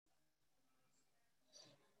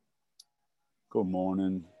Good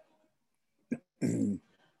morning.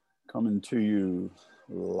 Coming to you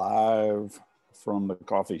live from the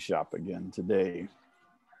coffee shop again today.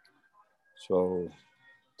 So,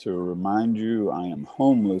 to remind you, I am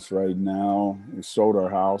homeless right now. We sold our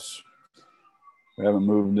house. We haven't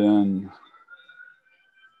moved in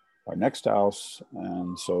our next house.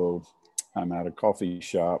 And so, I'm at a coffee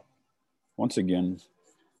shop. Once again,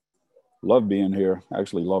 love being here. I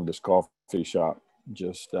actually love this coffee shop.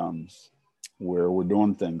 Just where we're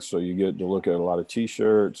doing things. So you get to look at a lot of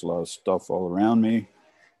t-shirts, a lot of stuff all around me,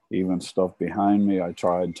 even stuff behind me. I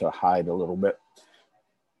tried to hide a little bit.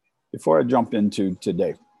 Before I jump into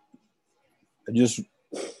today,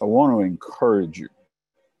 I want to encourage you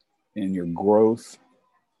in your growth,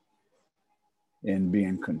 in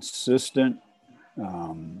being consistent.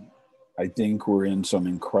 I think we're in some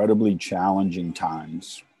incredibly challenging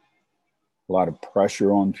times. A lot of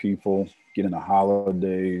pressure on people. Get in the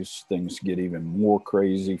holidays, things get even more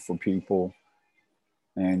crazy for people.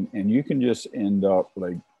 And you can just end up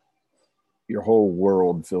like your whole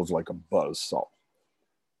world feels like a buzzsaw.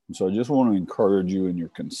 And so I just want to encourage you in your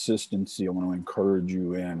consistency. I want to encourage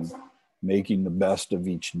you in making the best of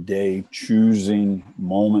each day, choosing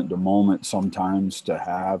moment to moment sometimes to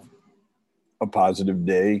have a positive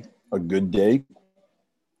day, a good day.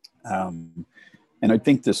 And I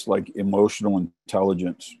think this like emotional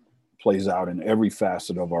intelligence plays out in every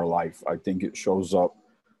facet of our life. I think it shows up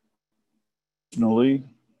personally,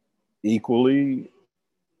 equally,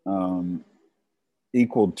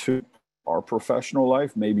 equal to our professional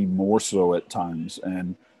life, maybe more so at times.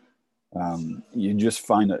 And you just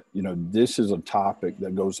find that, this is a topic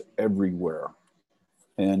that goes everywhere.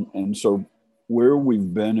 And so where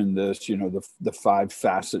we've been in this, the five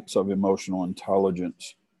facets of emotional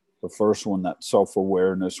intelligence. The first one, that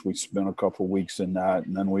self-awareness, we spent a couple of weeks in that.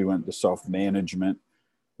 And then we went to self-management,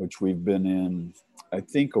 which we've been in, I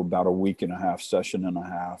think, about a week and a half, session and a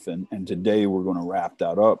half. And today we're going to wrap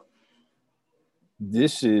that up. I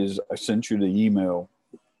sent you the email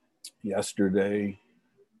yesterday.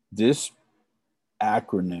 This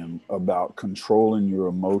acronym about controlling your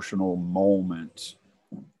emotional moments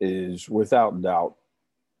is without doubt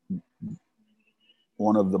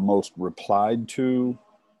one of the most replied to,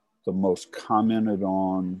 the most commented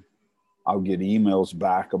on. I'll get emails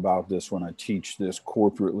back about this when I teach this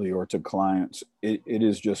corporately or to clients. It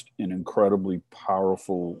is just an incredibly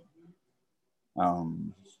powerful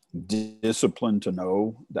discipline to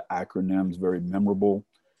know. The acronym is very memorable.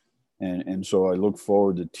 And so I look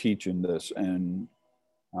forward to teaching this and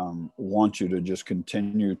want you to just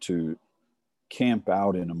continue to camp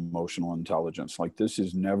out in emotional intelligence. Like, this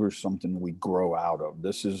is never something we grow out of.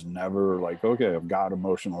 This is never like, okay, I've got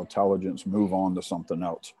emotional intelligence, move on to something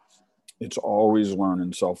else. It's always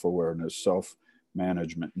learning self-awareness,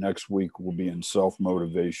 self-management. Next week we'll be in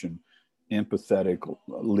self-motivation, empathetic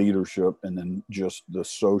leadership, and then just the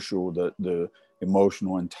social, the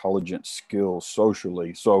emotional intelligence skills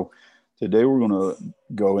socially. So today we're going to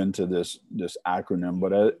go into this acronym,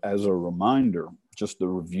 but as a reminder, just to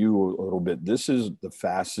review a little bit, this is the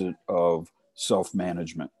facet of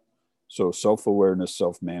self-management. So self-awareness,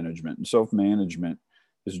 self-management, and self-management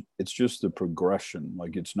it's just the progression.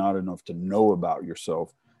 Like, it's not enough to know about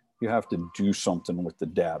yourself. You have to do something with the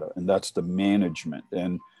data, and that's the management.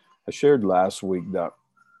 And I shared last week that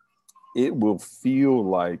it will feel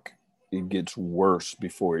like it gets worse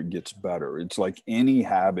before it gets better. It's like any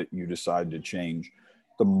habit you decide to change.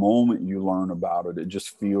 The moment you learn about it, it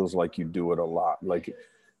just feels like you do it a lot. Like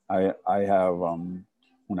I have,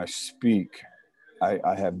 when I speak,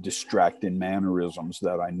 I have distracting mannerisms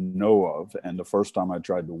that I know of. And the first time I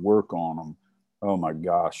tried to work on them, oh my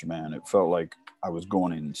gosh, man, it felt like I was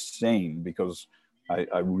going insane because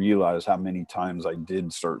I realized how many times I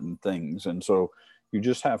did certain things. And so you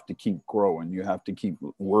just have to keep growing. You have to keep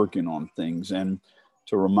working on things. And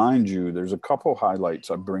to remind you, there's a couple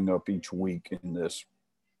highlights I bring up each week in this.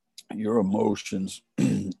 Your emotions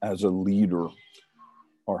as a leader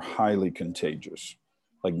are highly contagious,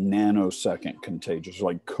 like nanosecond contagious,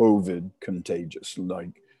 like COVID contagious.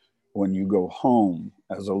 Like when you go home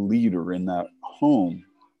as a leader in that home,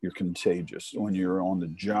 you're contagious. When you're on the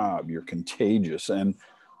job, you're contagious. And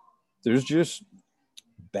there's just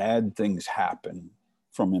bad things happen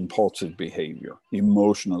from impulsive behavior,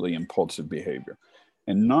 emotionally impulsive behavior.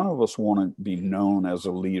 And none of us want to be known as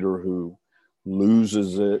a leader who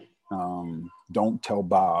loses it. Don't tell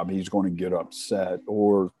Bob, he's going to get upset,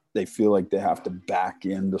 or they feel like they have to back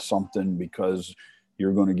into something because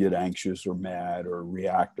you're going to get anxious or mad or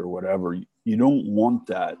react or whatever. You don't want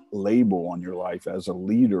that label on your life as a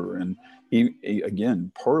leader. And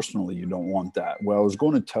again, personally, you don't want that. Well, I was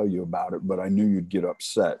going to tell you about it, but I knew you'd get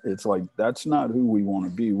upset. It's like, that's not who we want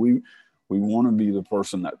to be. We want to be the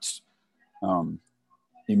person that's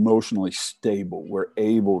emotionally stable. We're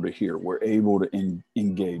able to hear, we're able to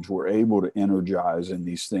engage, we're able to energize in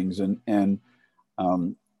these things. And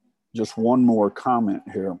just one more comment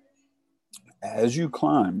here. As you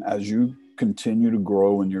climb, as you continue to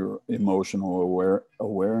grow in your emotional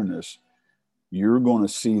awareness, you're going to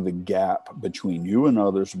see the gap between you and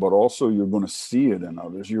others, but also you're going to see it in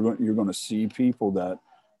others. You're going to see people that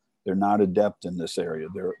they're not adept in this area.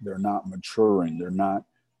 They're not maturing.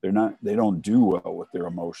 They don't do well with their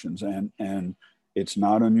emotions. And it's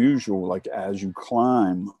not unusual, like as you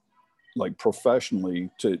climb, like professionally,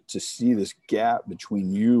 to see this gap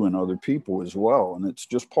between you and other people as well. And it's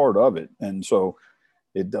just part of it. And so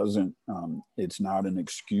it doesn't, it's not an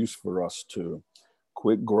excuse for us to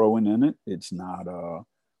quit growing in it. It's not, well,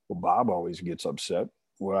 Bob always gets upset.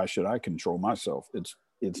 Why should I control myself?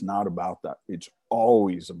 It's not about that. It's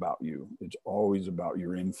always about you. It's always about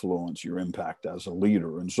your influence, your impact as a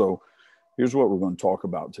leader. And so here's what we're going to talk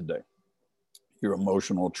about today. Your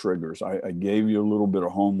emotional triggers. I gave you a little bit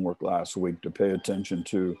of homework last week to pay attention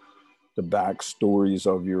to the backstories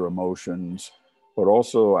of your emotions, but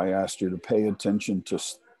also I asked you to pay attention to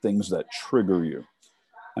things that trigger you.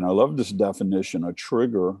 And I love this definition. A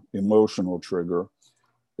trigger, emotional trigger,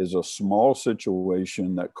 is a small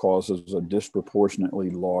situation that causes a disproportionately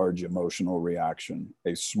large emotional reaction.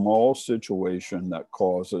 A small situation that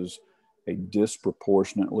causes a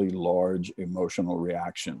disproportionately large emotional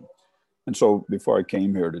reaction. And so before I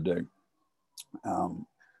came here today, I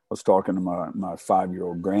was talking to my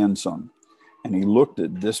 5-year-old grandson, and he looked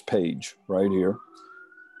at this page right here.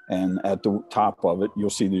 And at the top of it, you'll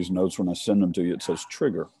see these notes when I send them to you. It says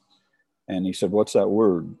trigger. And he said, what's that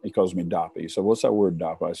word? He calls me Doppy. He said, what's that word,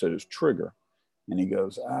 Doppy? I said, it's trigger. And he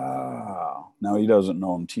goes, Now he doesn't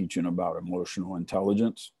know I'm teaching about emotional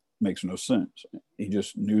intelligence. Makes no sense. He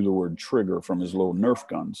just knew the word trigger from his little Nerf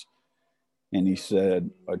guns. And he said,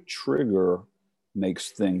 a trigger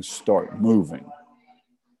makes things start moving.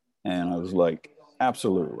 And I was like,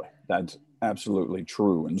 absolutely. That's absolutely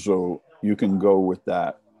true. And so you can go with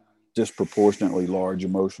that disproportionately large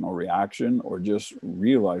emotional reaction, or just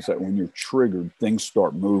realize that when you're triggered, things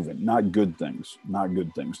start moving. Not good things, not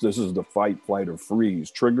good things. This is the fight, flight, or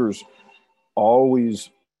freeze. Triggers always,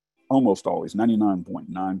 almost always,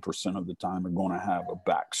 99.9% of the time are going to have a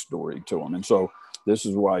backstory to them. And so this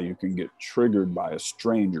is why you can get triggered by a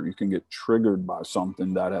stranger. You can get triggered by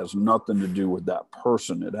something that has nothing to do with that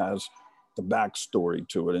person. It has the backstory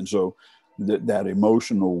to it. And so that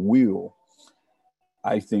emotional wheel,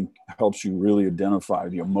 I think, helps you really identify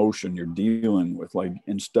the emotion you're dealing with. Like,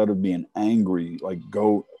 instead of being angry, like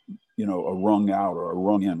go, a rung out or a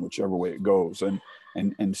rung in, whichever way it goes,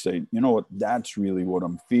 and say, you know what, that's really what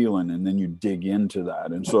I'm feeling. And then you dig into that.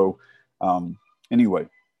 And so anyway,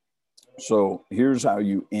 so here's how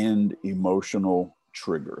you end emotional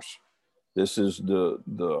triggers. This is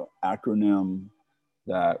the acronym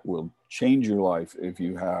that will change your life if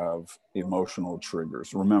you have emotional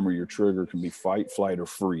triggers. Remember, your trigger can be fight, flight, or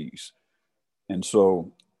freeze. And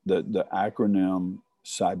so the acronym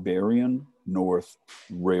Siberian North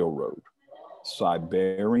Railroad.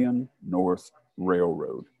 Siberian North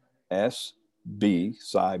Railroad. SB,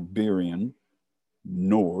 Siberian,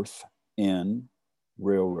 North, N,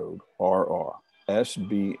 Railroad, RR.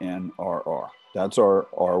 SBNRR. That's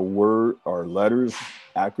our word, our letters,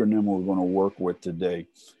 acronym we're going to work with today.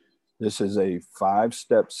 This is a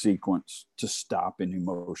 5-step sequence to stopping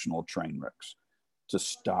emotional train wrecks, to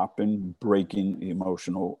stopping breaking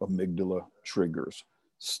emotional amygdala triggers.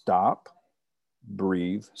 Stop,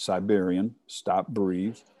 breathe, Siberian, stop,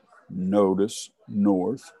 breathe, notice,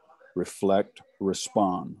 north, reflect,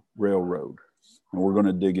 respond, railroad. And we're going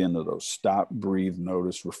to dig into those. Stop, breathe,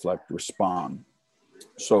 notice, reflect, respond.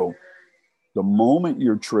 So the moment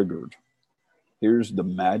you're triggered, here's the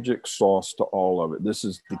magic sauce to all of it. This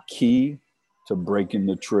is the key to breaking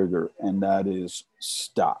the trigger, and that is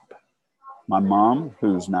stop. My mom,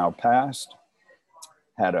 who's now passed,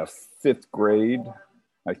 had a 5th grade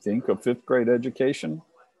education.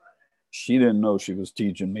 She didn't know she was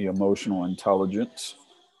teaching me emotional intelligence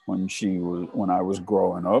when I was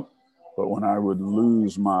growing up. But when I would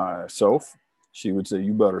lose myself, she would say,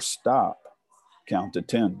 you better stop, count to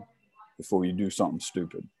 10 before you do something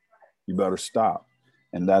stupid. You better stop.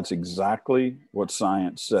 And that's exactly what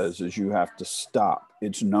science says, is you have to stop.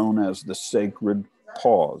 It's known as the sacred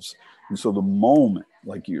pause. And so the moment,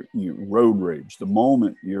 like you road rage, the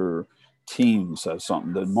moment your team says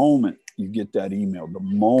something, the moment you get that email, the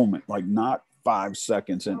moment, like not 5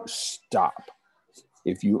 seconds and stop.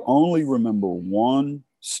 If you only remember one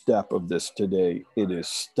step of this today, it is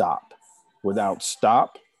stop. Without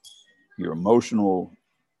stop, your emotional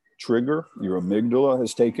trigger, your amygdala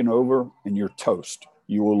has taken over and you're toast.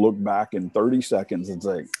 You will look back in 30 seconds and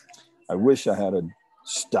say, I wish I had a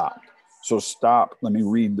stop. So stop, let me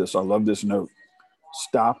read this. I love this note.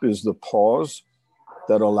 Stop is the pause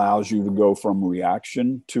that allows you to go from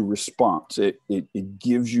reaction to response. It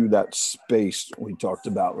gives you that space we talked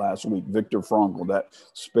about last week, Viktor Frankl, that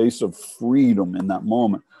space of freedom in that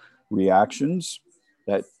moment. Reactions,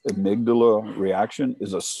 that amygdala reaction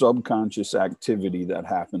is a subconscious activity that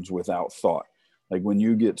happens without thought. Like when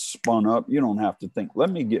you get spun up, you don't have to think, let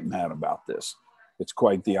me get mad about this. It's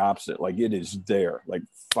quite the opposite. Like it is there, like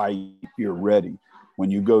fight, you're ready. When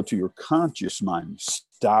you go to your conscious mind,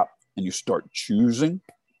 stop and you start choosing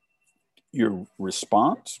your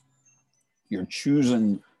response, you're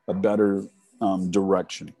choosing a better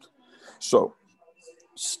direction. So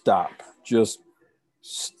stop, just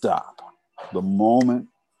stop. The moment,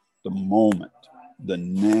 the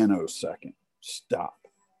nanosecond, stop.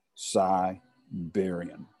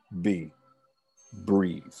 Siberian, B,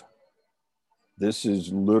 breathe. This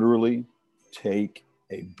is literally take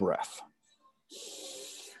a breath.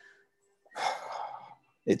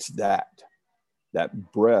 It's that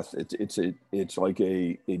breath. It's like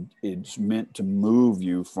it's meant to move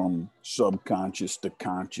you from subconscious to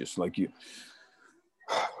conscious. Like you,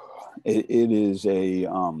 it is a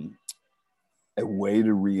way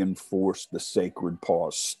to reinforce the sacred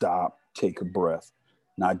pause. Stop, take a breath,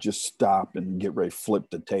 not just stop and get ready to flip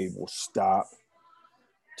the table. Stop,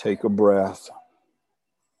 take a breath.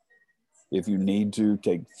 If you need to,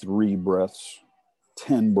 take 3 breaths,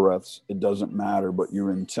 10 breaths, it doesn't matter, but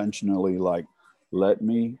you're intentionally like, let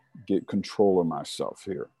me get control of myself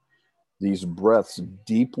here. These breaths,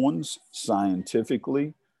 deep ones,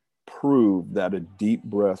 scientifically prove that a deep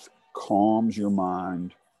breath calms your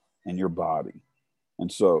mind and your body. And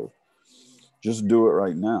so just do it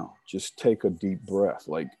right now. Just take a deep breath.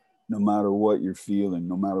 Like no matter what you're feeling,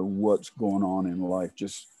 no matter what's going on in life,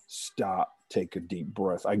 just stop, take a deep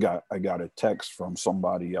breath. I got a text from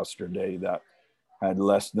somebody yesterday that had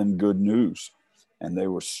less than good news, and they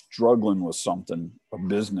were struggling with something, a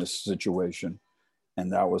business situation.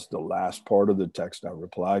 And that was the last part of the text. I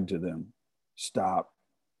replied to them, stop,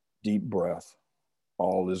 deep breath.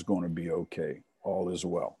 All is going to be okay. All is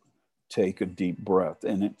well. Take a deep breath.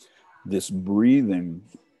 And this breathing,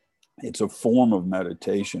 it's a form of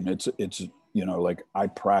meditation. It's like I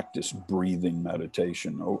practice breathing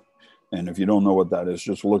meditation. Oh, and if you don't know what that is,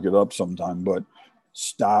 just look it up sometime. But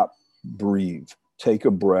stop, breathe, take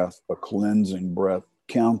a breath, a cleansing breath,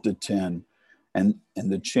 count to 10. And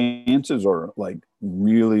the chances are like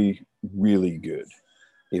really, really good.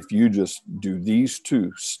 If you just do these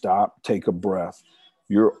 2, stop, take a breath,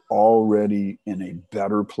 you're already in a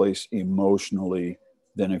better place emotionally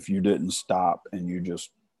than if you didn't stop and you just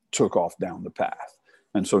took off down the path.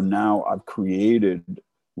 And so now I've created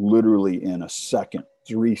literally in a second,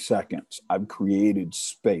 3 seconds, I've created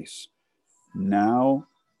space. Now,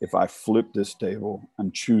 if I flip this table,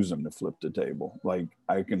 I'm choosing to flip the table. Like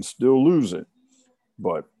I can still lose it,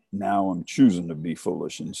 but now I'm choosing to be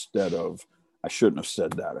foolish instead of, I shouldn't have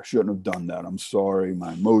said that. I shouldn't have done that. I'm sorry.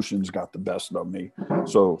 My emotions got the best of me.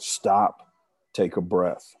 So stop, take a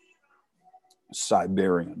breath.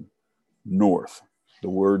 Siberian, north. The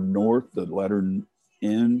word north, the letter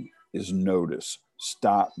N is notice.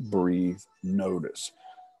 Stop, breathe, notice.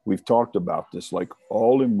 We've talked about this, like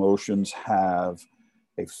all emotions have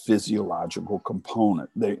a physiological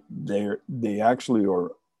component. They actually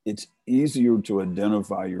are, it's easier to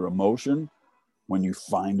identify your emotion when you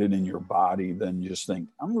find it in your body than just think,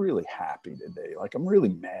 I'm really happy today. Like I'm really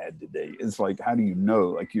mad today. It's like, how do you know?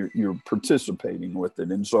 Like you're participating with it.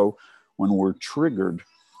 And so when we're triggered,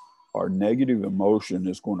 our negative emotion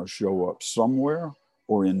is going to show up somewhere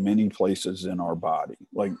or in many places in our body.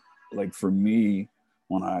 Like for me,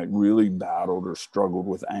 when I really battled or struggled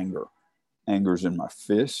with anger, anger's in my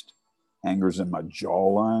fist, anger's in my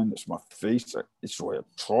jawline, it's my face, it's the way I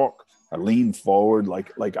talk. I lean forward,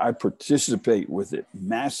 like I participate with it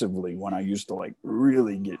massively when I used to like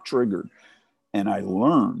really get triggered. And I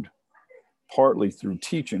learned partly through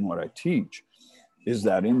teaching what I teach is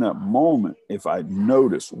that in that moment, if I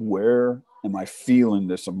notice where am I feeling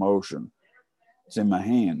this emotion, it's in my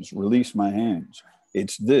hands, release my hands.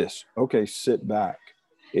 It's this, okay, sit back.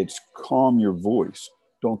 It's calm your voice.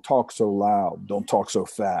 Don't talk so loud. Don't talk so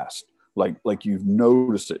fast. Like you've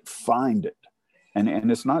noticed it, find it.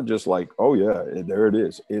 And it's not just like, oh yeah, there it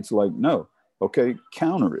is. It's like, no, okay,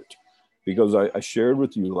 counter it. Because I shared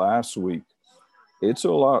with you last week it's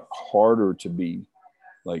a lot harder to be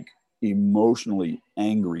like emotionally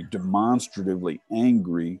angry, demonstratively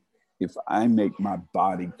angry, if I make my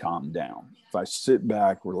body calm down. If I sit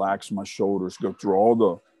back, relax my shoulders, go through all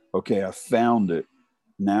the, okay, I found it.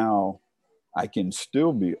 Now I can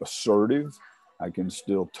still be assertive. I can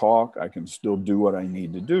still talk. I can still do what I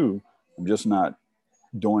need to do. I'm just not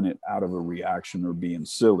doing it out of a reaction or being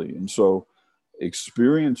silly. And so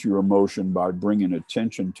experience your emotion by bringing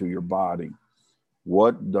attention to your body.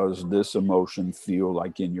 What does this emotion feel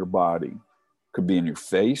like in your body? Could be in your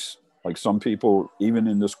face. Like some people, even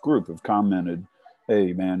in this group, have commented,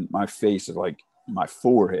 hey, man, my face is like my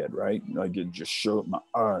forehead, right? Like it just showed my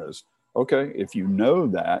eyes. Okay, if you know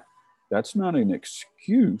that, that's not an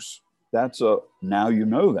excuse. That's a, now you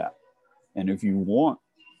know that. And if you want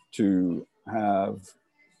to have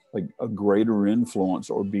like a greater influence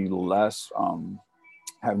or be less,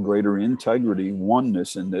 have greater integrity,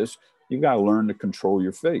 oneness in this, you've got to learn to control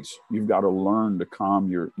your face. You've got to learn to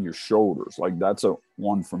calm your shoulders. Like that's a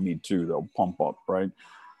one for me too. They'll pump up, right?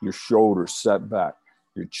 Your shoulders set back,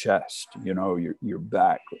 your chest, you know, your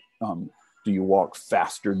back. Do you walk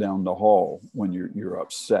faster down the hall when you're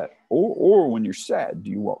upset, or when you're sad? Do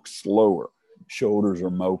you walk slower? Shoulders are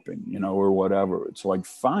moping, you know, or whatever. It's like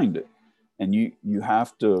find it, and you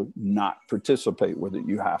have to not participate with it.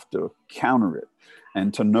 You have to counter it.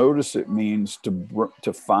 And to notice it means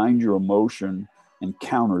to find your emotion and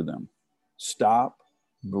counter them. Stop,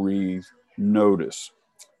 breathe, notice.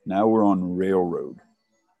 Now we're on railroad.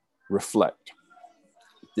 Reflect.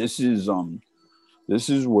 This is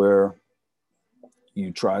where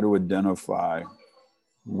you try to identify,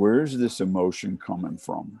 where's this emotion coming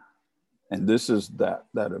from? And this is that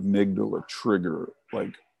amygdala trigger.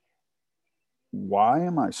 Like, why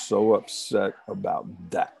am I so upset about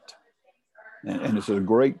that? And it's a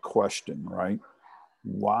great question, right?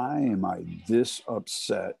 Why am I this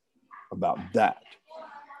upset about that?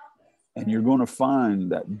 And you're going to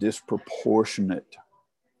find that disproportionate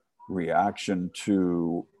reaction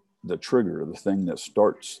to the trigger, the thing that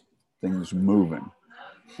starts things moving.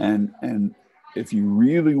 And if you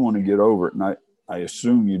really want to get over it, and I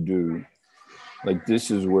assume you do, like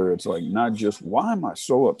this is where it's like, not just why am I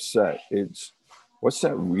so upset? It's what's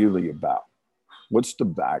that really about? What's the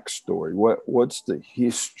backstory? What's the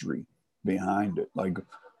history behind it? Like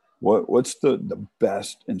what's the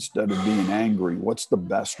best, instead of being angry, what's the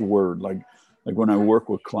best word? Like when I work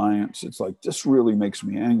with clients, it's like, this really makes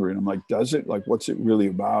me angry. And I'm like, does it? Like, what's it really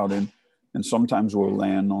about? And sometimes we'll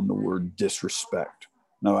land on the word disrespect.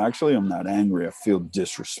 No, actually, I'm not angry. I feel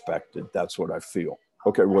disrespected. That's what I feel.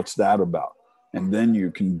 Okay, what's that about? And then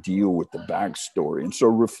you can deal with the backstory. And so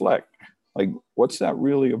reflect, like, what's that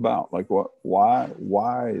really about? Like,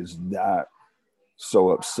 why is that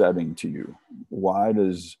so upsetting to you? Why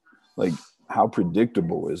does, like, how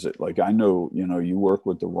predictable is it? Like, I know, you know, you work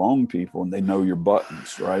with the wrong people and they know your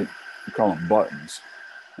buttons, right? You call them buttons.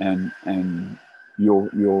 And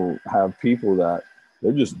you'll have people that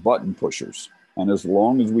they're just button pushers. And as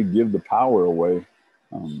long as we give the power away,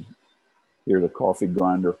 here's a coffee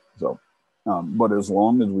grinder. So, but as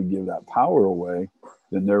long as we give that power away,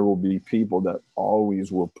 then there will be people that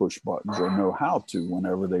always will push buttons or know how to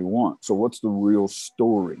whenever they want. So what's the real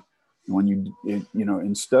story? When you know,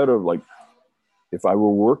 instead of like, if I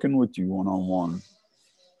were working with you one-on-one,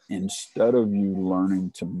 instead of you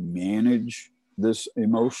learning to manage this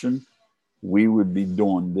emotion, we would be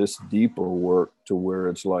doing this deeper work to where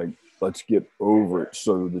it's like, let's get over it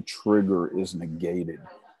so the trigger is negated.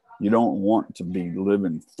 You don't want to be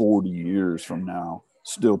living 40 years from now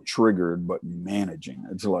still triggered but managing.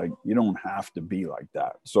 It's like, you don't have to be like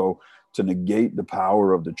that. So to negate the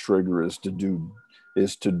power of the trigger is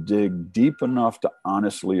to dig deep enough to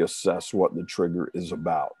honestly assess what the trigger is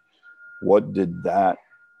about. What did that?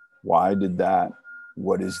 Why did that?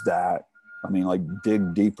 What is that? I mean, like,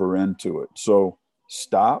 dig deeper into it. So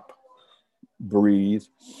stop, breathe,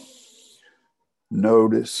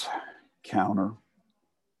 notice, counter,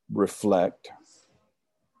 reflect.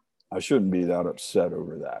 I shouldn't be that upset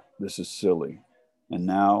over that. This is silly. And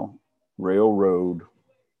now, railroad,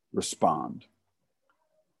 respond.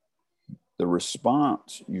 The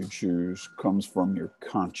response you choose comes from your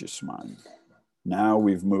conscious mind. Now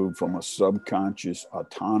we've moved from a subconscious,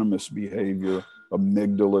 autonomous behavior,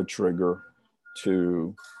 amygdala trigger,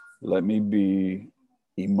 to let me be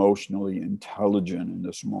emotionally intelligent in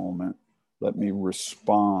this moment. Let me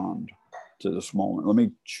respond to this moment. Let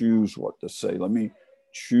me choose what to say. Let me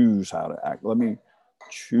choose how to act. Let me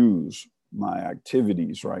choose my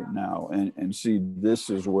activities right now. And see, this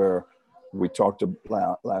is where we talked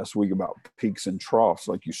last week about peaks and troughs.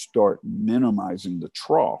 Like, you start minimizing the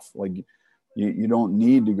trough. Like, You don't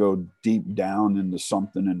need to go deep down into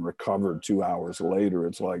something and recover 2 hours later.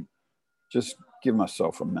 It's like, just give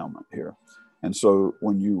myself a moment here. And so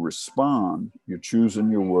when you respond, you're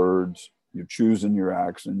choosing your words, you're choosing your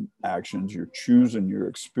actions, you're choosing your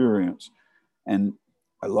experience. And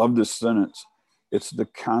I love this sentence. It's the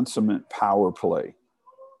consummate power play.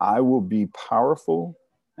 I will be powerful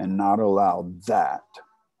and not allow that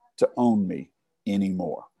to own me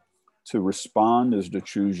anymore. To respond is to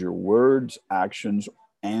choose your words, actions,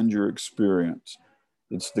 and your experience.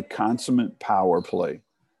 It's the consummate power play.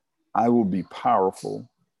 I will be powerful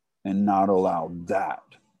and not allow that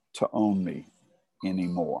to own me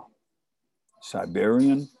anymore.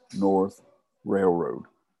 Siberian North Railroad,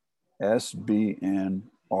 SBNRR.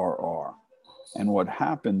 And what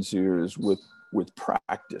happens here is with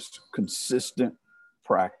practice, consistent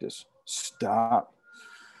practice, stop,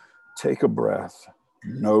 take a breath,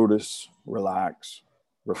 notice, relax,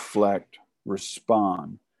 reflect,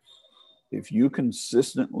 respond. If you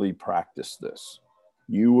consistently practice this,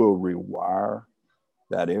 you will rewire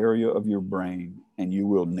that area of your brain and you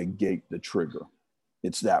will negate the trigger.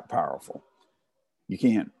 It's that powerful. You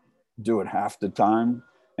can't do it half the time.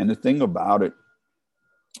 And the thing about it,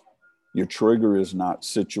 your trigger is not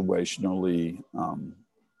situationally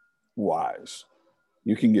wise.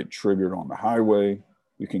 You can get triggered on the highway.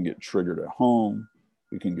 You can get triggered at home.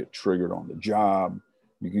 You can get triggered on the job.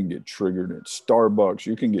 You can get triggered at Starbucks.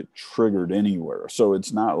 You can get triggered anywhere. So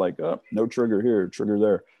it's not like, oh, no trigger here, trigger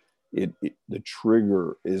there. The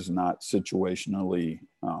trigger is not situationally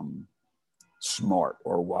smart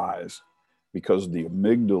or wise, because the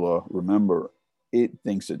amygdala, remember, it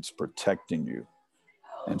thinks it's protecting you.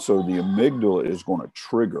 And so the amygdala is going to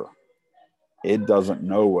trigger. It doesn't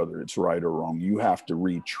know whether it's right or wrong. You have to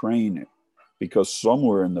retrain it, because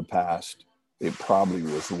somewhere in the past, it probably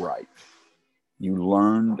was right. You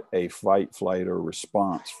learned a fight, flight, or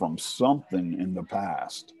response from something in the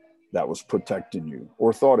past that was protecting you,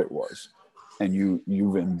 or thought it was. And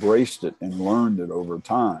you've embraced it and learned it over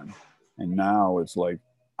time. And now it's like,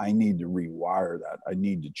 I need to rewire that. I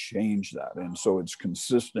need to change that. And so it's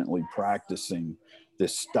consistently practicing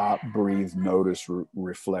this stop, breathe, notice,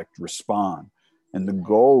 reflect, respond. And the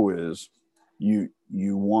goal is you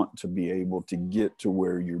want to be able to get to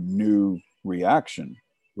where your new reaction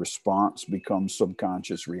response becomes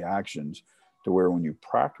subconscious reactions, to where when you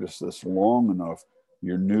practice this long enough,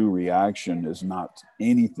 your new reaction is not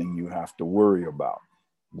anything you have to worry about.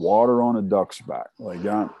 Water on a duck's back. Like,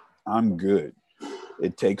 I'm good.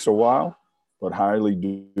 It takes a while, but highly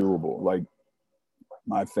doable. Like,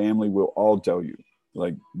 my family will all tell you,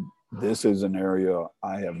 like, this is an area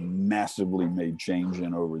I have massively made change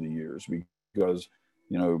in over the years, because,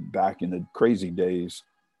 back in the crazy days,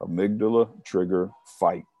 amygdala, trigger,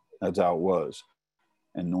 fight. That's how it was.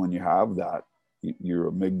 And when you have that,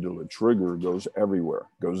 your amygdala trigger goes everywhere,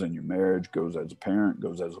 goes in your marriage, goes as a parent,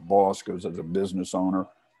 goes as a boss, goes as a business owner.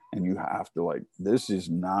 And you have to, like, this is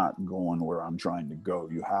not going where I'm trying to go.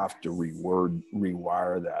 You have to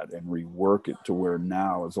rewire that and rework it to where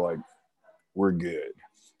now it's like, we're good.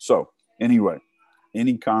 So anyway,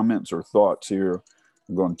 any comments or thoughts here?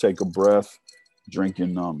 I'm going to take a breath,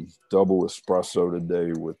 drinking double espresso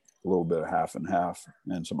today with a little bit of half and half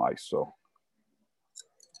and some ice. So,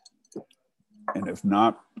 and if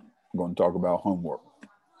not, I'm going to talk about homework.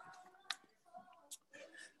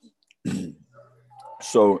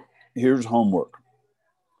 So here's homework.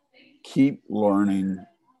 Keep learning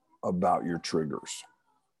about your triggers.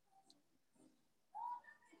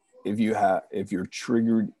 If you're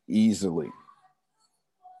triggered easily,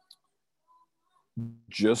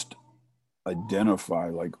 just identify,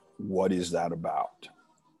 like, what is that about?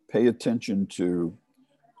 Pay attention to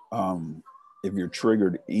if you're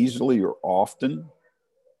triggered easily or often,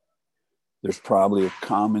 there's probably a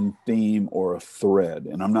common theme or a thread.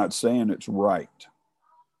 And I'm not saying it's right.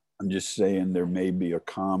 I'm just saying there may be a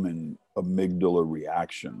common amygdala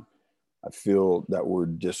reaction. I feel that we're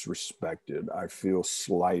disrespected. I feel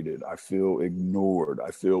slighted. I feel ignored.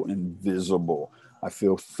 I feel invisible. I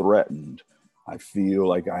feel threatened. I feel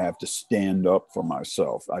like I have to stand up for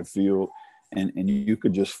myself. I feel, and you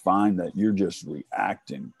could just find that you're just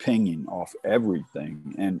reacting, pinging off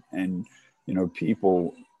everything. And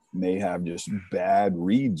people may have just bad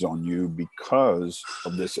reads on you because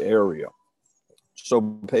of this area. So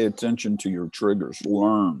pay attention to your triggers,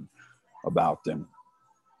 learn about them.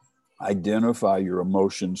 Identify your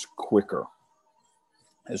emotions quicker.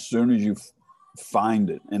 As soon as you find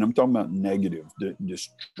it, and I'm talking about negative,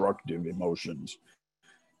 destructive emotions,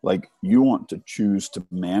 like, you want to choose to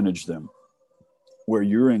manage them where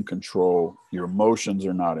you're in control. Your emotions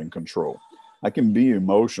are not in control. I can be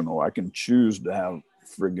emotional. I can choose to have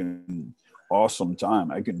friggin' awesome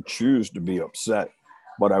time. I can choose to be upset,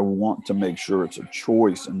 but I want to make sure it's a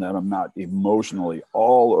choice and that I'm not emotionally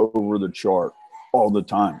all over the chart all the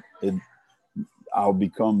time. I'll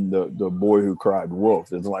become the boy who cried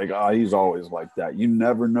wolf. It's like, he's always like that. You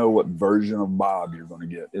never know what version of Bob you're going to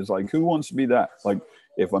get. It's like, who wants to be that? Like,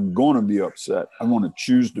 if I'm going to be upset, I want to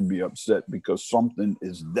choose to be upset because something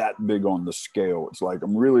is that big on the scale. It's like,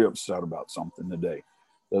 I'm really upset about something today.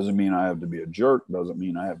 Doesn't mean I have to be a jerk. Doesn't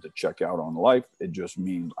mean I have to check out on life. It just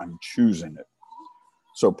means I'm choosing it.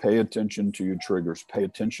 So pay attention to your triggers. Pay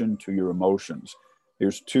attention to your emotions.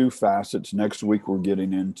 Here's two facets. Next week, we're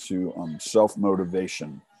getting into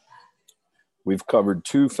self-motivation. We've covered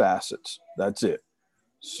two facets. That's it.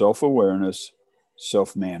 Self-awareness,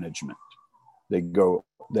 self-management.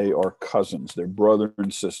 They are cousins. They're brother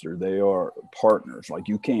and sister. They are partners. Like,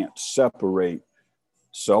 you can't separate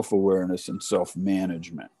self-awareness and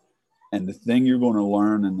self-management. And the thing you're going to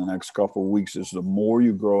learn in the next couple of weeks is the more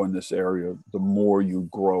you grow in this area, the more you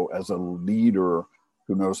grow as a leader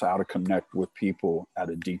who knows how to connect with people at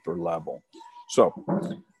a deeper level. So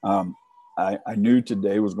I knew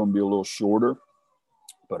today was going to be a little shorter,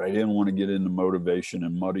 but I didn't want to get into motivation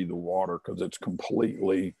and muddy the water because it's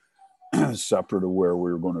completely separate of where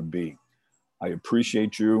we're going to be. I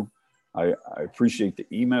appreciate you. I appreciate the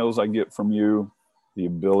emails I get from you, the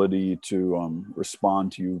ability to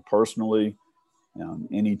respond to you personally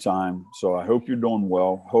anytime. So I hope you're doing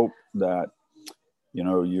well. Hope that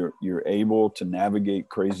you're able to navigate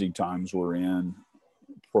crazy times we're in,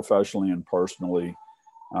 professionally and personally.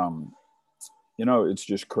 It's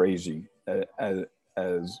just crazy.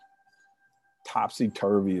 As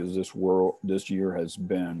topsy-turvy as this year has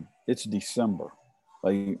been, it's December.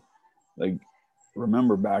 Like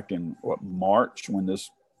remember back in March when this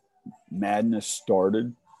madness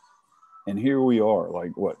started, and here we are,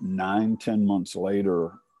 9-10 months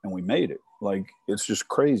later, and we made it. Like, it's just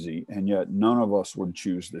crazy. And yet none of us would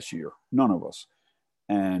choose this year. None of us.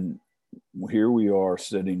 And here we are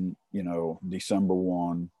sitting, December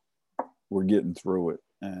 1, we're getting through it.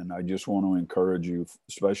 And I just want to encourage you,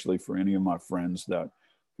 especially for any of my friends that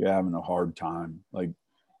you're having a hard time,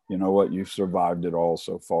 you know what, you've survived it all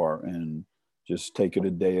so far, and just take it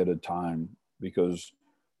a day at a time, because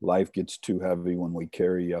life gets too heavy when we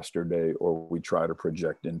carry yesterday or we try to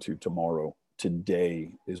project into tomorrow.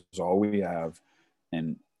 Today is all we have,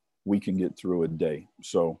 and we can get through a day.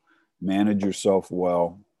 So manage yourself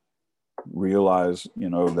well. Realize,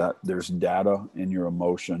 that there's data in your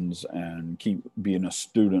emotions, and keep being a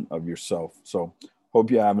student of yourself. So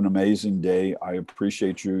hope you have an amazing day. I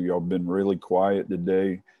appreciate you. Y'all been really quiet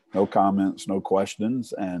today. No comments, no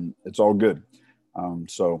questions, and it's all good.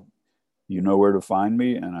 So you know where to find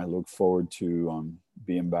me, and I look forward to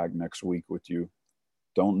being back next week with you.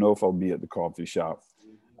 Don't know if I'll be at the coffee shop,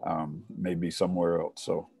 maybe somewhere else.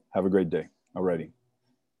 So have a great day. Alrighty.